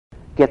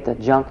Get the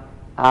junk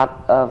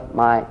out of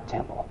my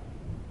temple.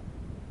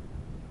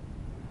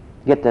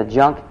 Get the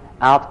junk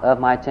out of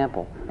my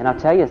temple. And I'll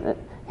tell you,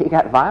 he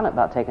got violent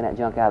about taking that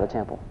junk out of the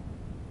temple.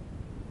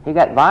 He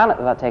got violent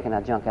about taking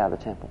that junk out of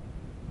the temple.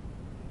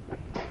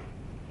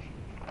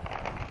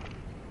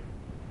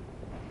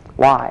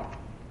 Why?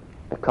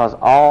 Because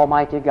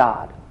Almighty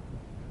God,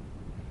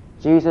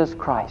 Jesus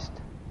Christ,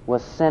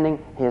 was sending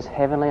His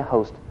heavenly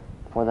host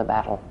for the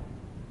battle.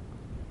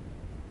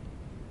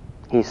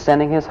 He's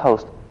sending His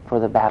host for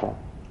the battle.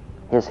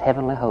 His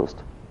heavenly host.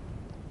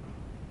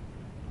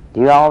 Do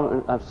you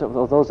all,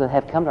 those that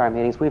have come to our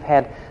meetings, we've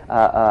had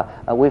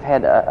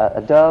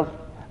a dove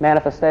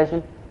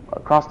manifestation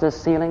across this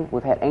ceiling.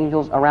 We've had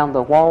angels around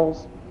the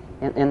walls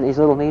in these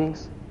little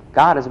meetings.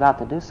 God is about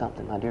to do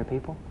something, my dear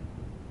people.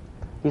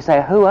 You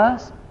say, who,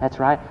 us? That's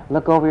right.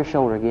 Look over your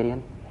shoulder,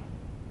 Gideon.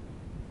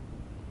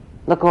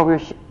 Look over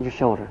your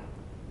shoulder.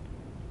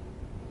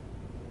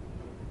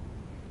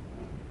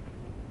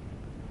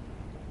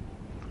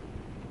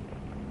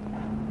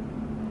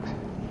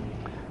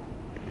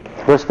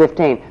 Verse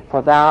 15,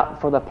 for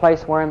the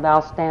place wherein thou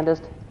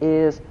standest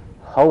is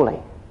holy.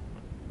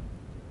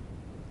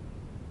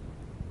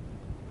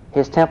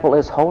 His temple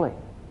is holy.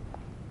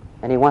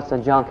 And He wants the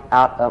junk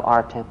out of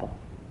our temple.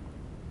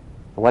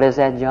 What is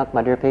that junk,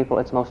 my dear people?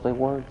 It's mostly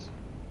words.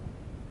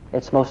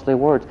 It's mostly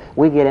words.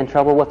 We get in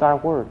trouble with our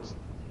words.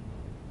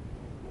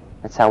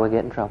 That's how we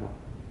get in trouble.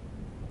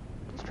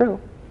 It's true.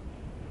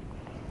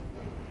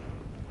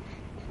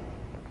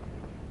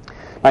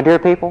 My dear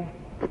people,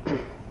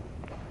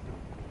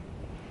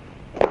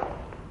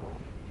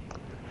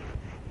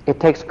 it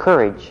takes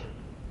courage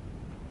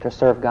to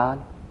serve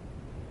God.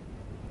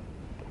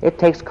 It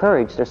takes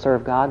courage to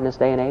serve God in this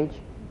day and age.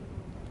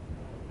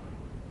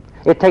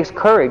 It takes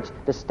courage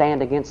to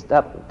stand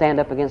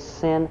up against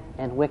sin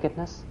and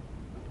wickedness.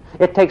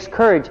 It takes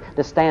courage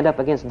to stand up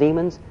against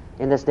demons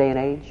in this day and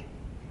age.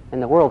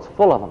 And the world's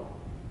full of them.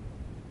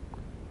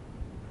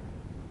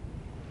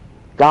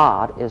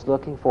 God is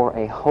looking for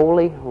a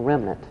holy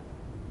remnant.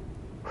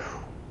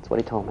 That's what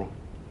He told me.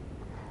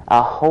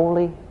 A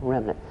holy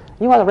remnant.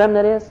 You know what a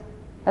remnant is?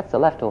 That's the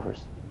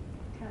leftovers.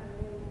 You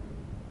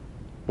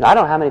know, I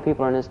don't know how many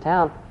people are in this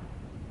town.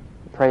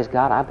 Praise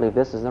God, I believe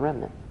this is the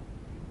remnant.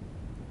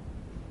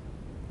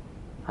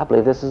 I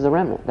believe this is the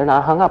remnant. They're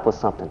not hung up with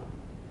something.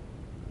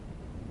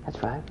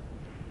 That's right.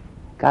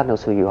 God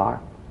knows who you are.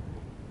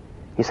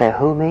 You say,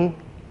 who, me?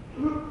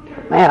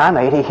 Man, I'm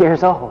 80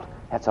 years old.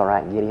 That's all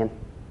right, Gideon.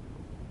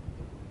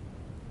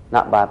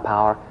 Not by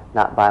power,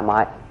 not by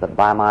might, but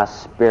by my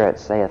Spirit,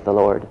 saith the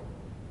Lord.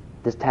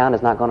 This town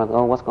is not going to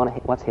go.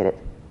 What's hit it?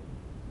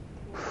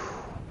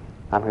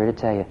 I'm here to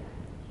tell you.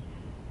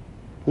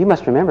 You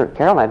must remember,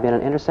 Carol and I have been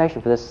in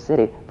intercession for this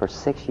city for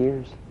 6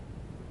 years.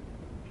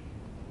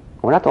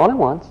 We're not the only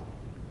ones.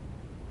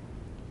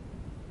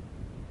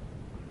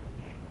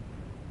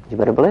 You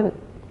better believe it.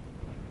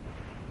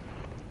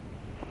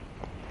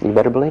 You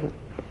better believe it.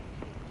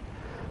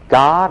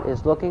 God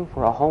is looking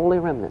for a holy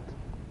remnant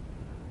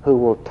who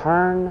will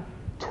turn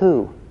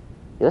to,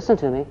 listen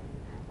to me,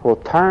 who will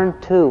turn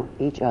to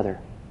each other,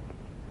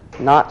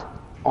 not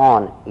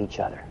on each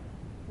other.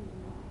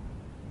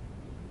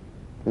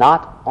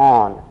 Not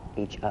on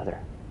each other.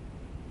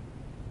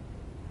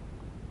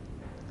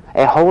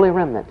 A holy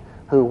remnant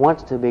who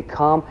wants to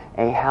become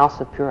a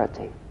house of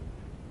purity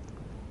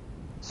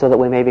so that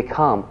we may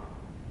become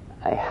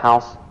a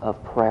house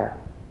of prayer,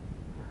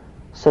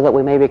 so that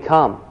we may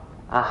become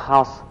a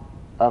house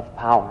of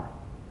power,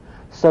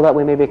 so that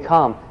we may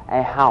become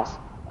a house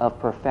of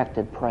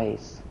perfected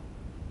praise.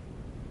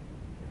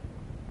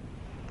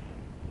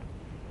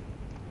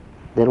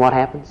 Then what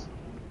happens?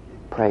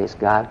 Praise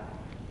God.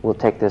 We'll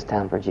take this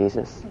town for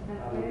Jesus.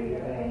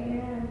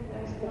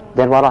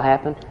 Then what will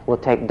happen? We'll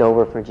take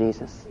Dover for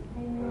Jesus.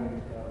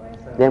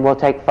 Then we'll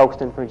take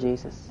Folkestone for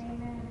Jesus.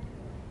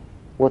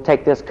 We'll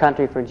take this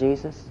country for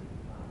Jesus.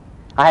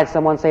 I had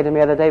someone say to me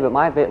the other day, but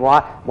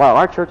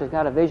our church has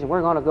got a vision.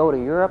 We're going to go to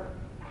Europe.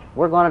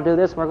 We're going to do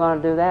this. We're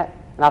going to do that.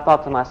 And I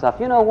thought to myself,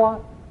 you know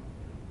what?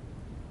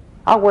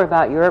 I'll worry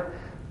about Europe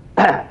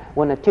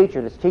when the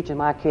teacher that's teaching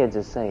my kids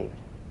is saved.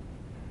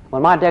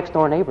 When my next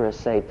door neighbor is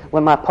saved.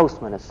 When my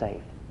postman is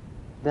saved.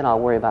 Then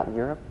I'll worry about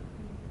Europe.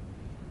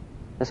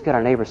 Let's get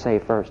our neighbor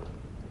saved first.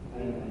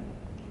 Amen.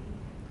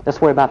 Let's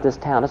worry about this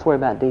town. Let's worry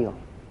about Deal.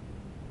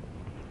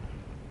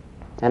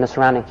 And the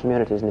surrounding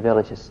communities and the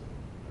villages.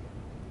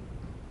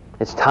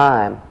 It's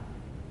time.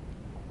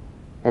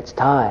 It's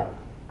time.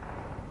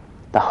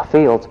 The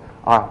fields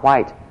are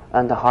white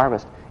unto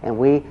harvest, and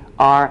we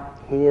are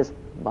His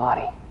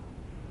body.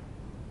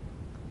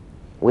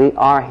 We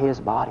are His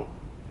body.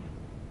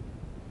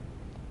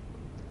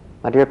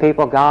 My dear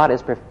people, God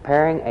is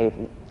preparing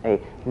a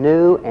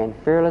new and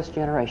fearless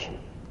generation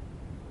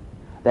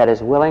that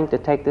is willing to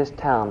take this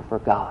town for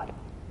God.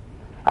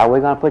 Are we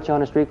going to put you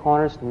on the street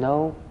corners?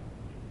 No.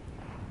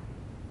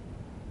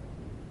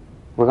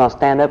 We're going to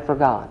stand up for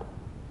God.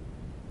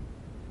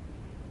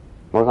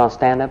 We're going to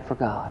stand up for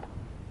God.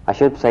 I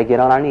should say get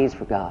on our knees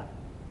for God.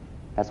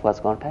 That's what it's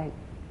going to take.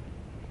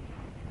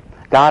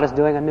 God is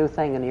doing a new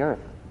thing in the earth.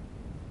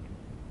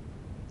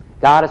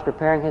 God is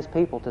preparing His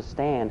people to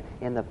stand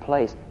in the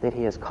place that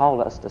He has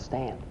called us to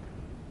stand.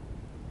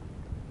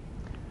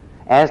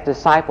 As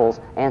disciples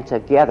and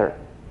together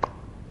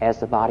as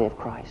the body of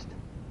Christ.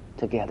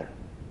 Together.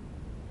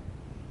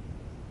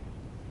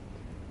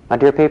 My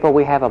dear people,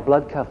 we have a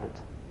blood covenant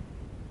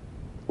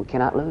we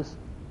cannot lose.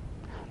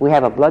 We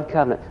have a blood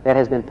covenant that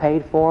has been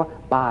paid for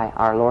by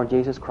our Lord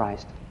Jesus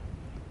Christ.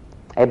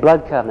 A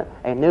blood covenant,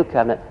 a new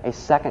covenant, a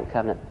second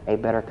covenant, a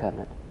better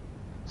covenant.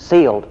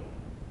 Sealed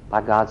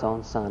by God's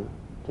own Son,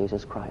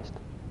 Jesus Christ.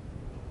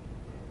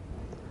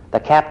 The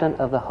captain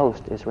of the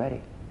host is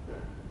ready.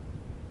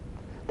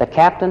 The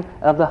captain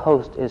of the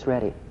host is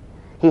ready.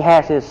 He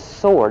has his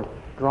sword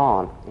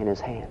drawn in his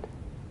hand.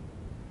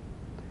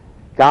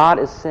 God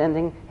is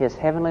sending His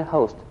heavenly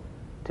host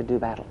to do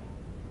battle.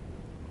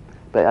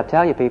 But I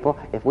tell you people,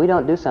 if we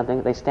don't do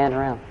something, they stand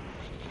around.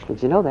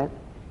 Did you know that?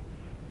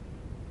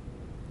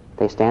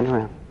 They stand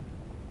around.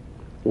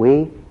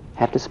 We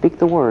have to speak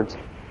the words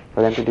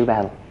for them to do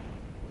battle.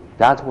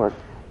 God's word.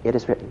 It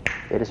is written.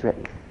 It is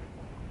written.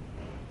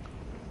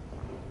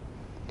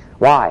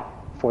 Why?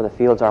 For the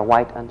fields are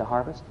white unto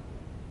harvest.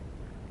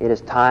 It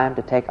is time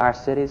to take our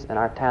cities and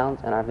our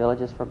towns and our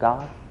villages for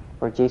God,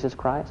 for Jesus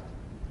Christ,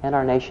 and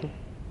our nation.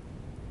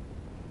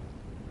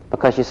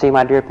 Because you see,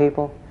 my dear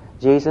people,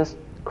 Jesus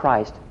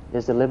Christ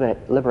is the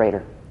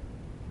liberator.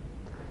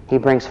 He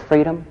brings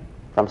freedom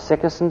from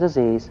sickness and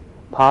disease,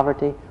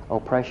 poverty,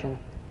 oppression,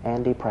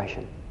 and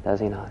depression. Does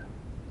He not?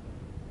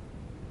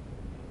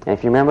 And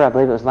if you remember, I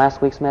believe it was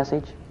last week's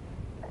message,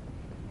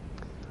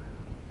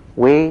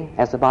 we,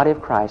 as the body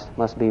of Christ,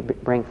 must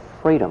bring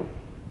freedom.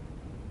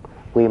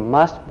 We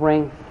must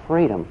bring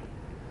freedom.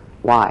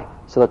 Why?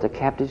 So that the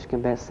captives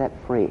can be set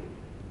free.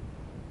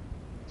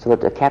 So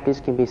that the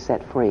captives can be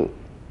set free.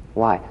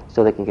 Why?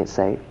 So they can get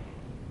saved.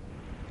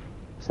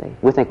 See?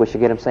 We think we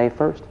should get them saved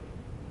first.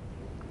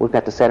 We've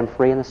got to set them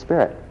free in the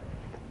Spirit.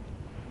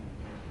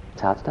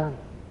 That's how it's done.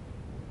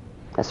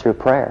 That's through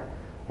prayer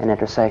and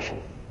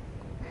intercession.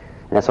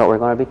 And that's what we're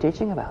going to be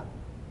teaching about,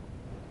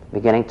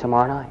 beginning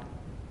tomorrow night.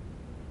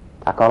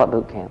 I call it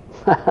boot camp.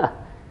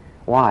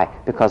 Why?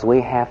 Because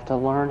we have to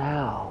learn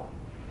how.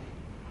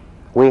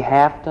 We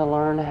have to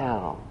learn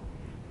how.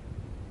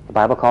 The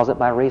Bible calls it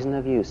by reason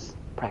of use,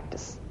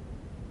 practice.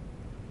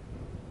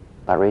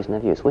 By reason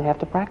of use. We have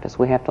to practice.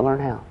 We have to learn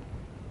how.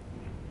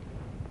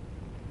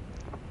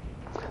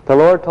 The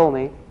Lord told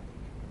me,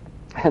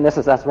 and this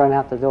is us running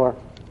out the door.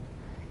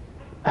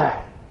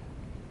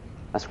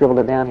 I scribbled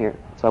it down here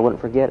so I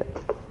wouldn't forget it.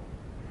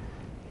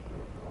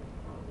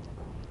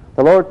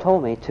 The Lord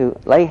told me to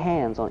lay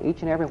hands on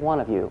each and every one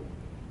of you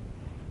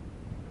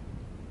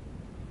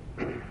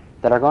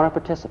that are going to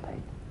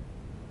participate,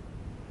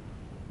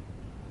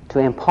 to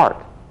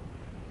impart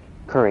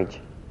courage.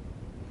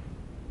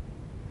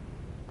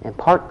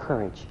 Impart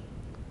courage.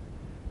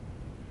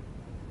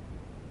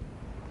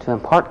 To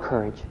impart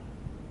courage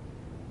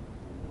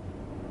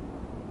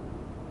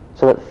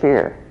so that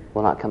fear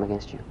will not come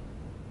against you.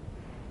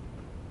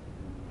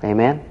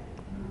 Amen?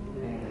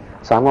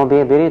 So I'm going to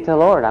be obedient to the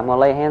Lord. I'm going to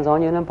lay hands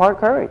on you and impart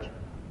courage.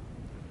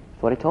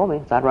 That's what He told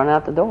me. So I'd run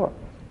out the door.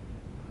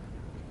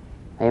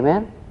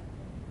 Amen?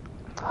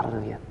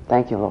 Hallelujah.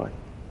 Thank you, Lord.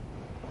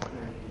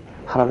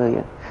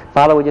 Hallelujah.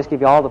 Father, we just give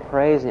you all the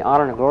praise and the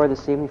honor and the glory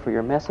this evening for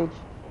your message.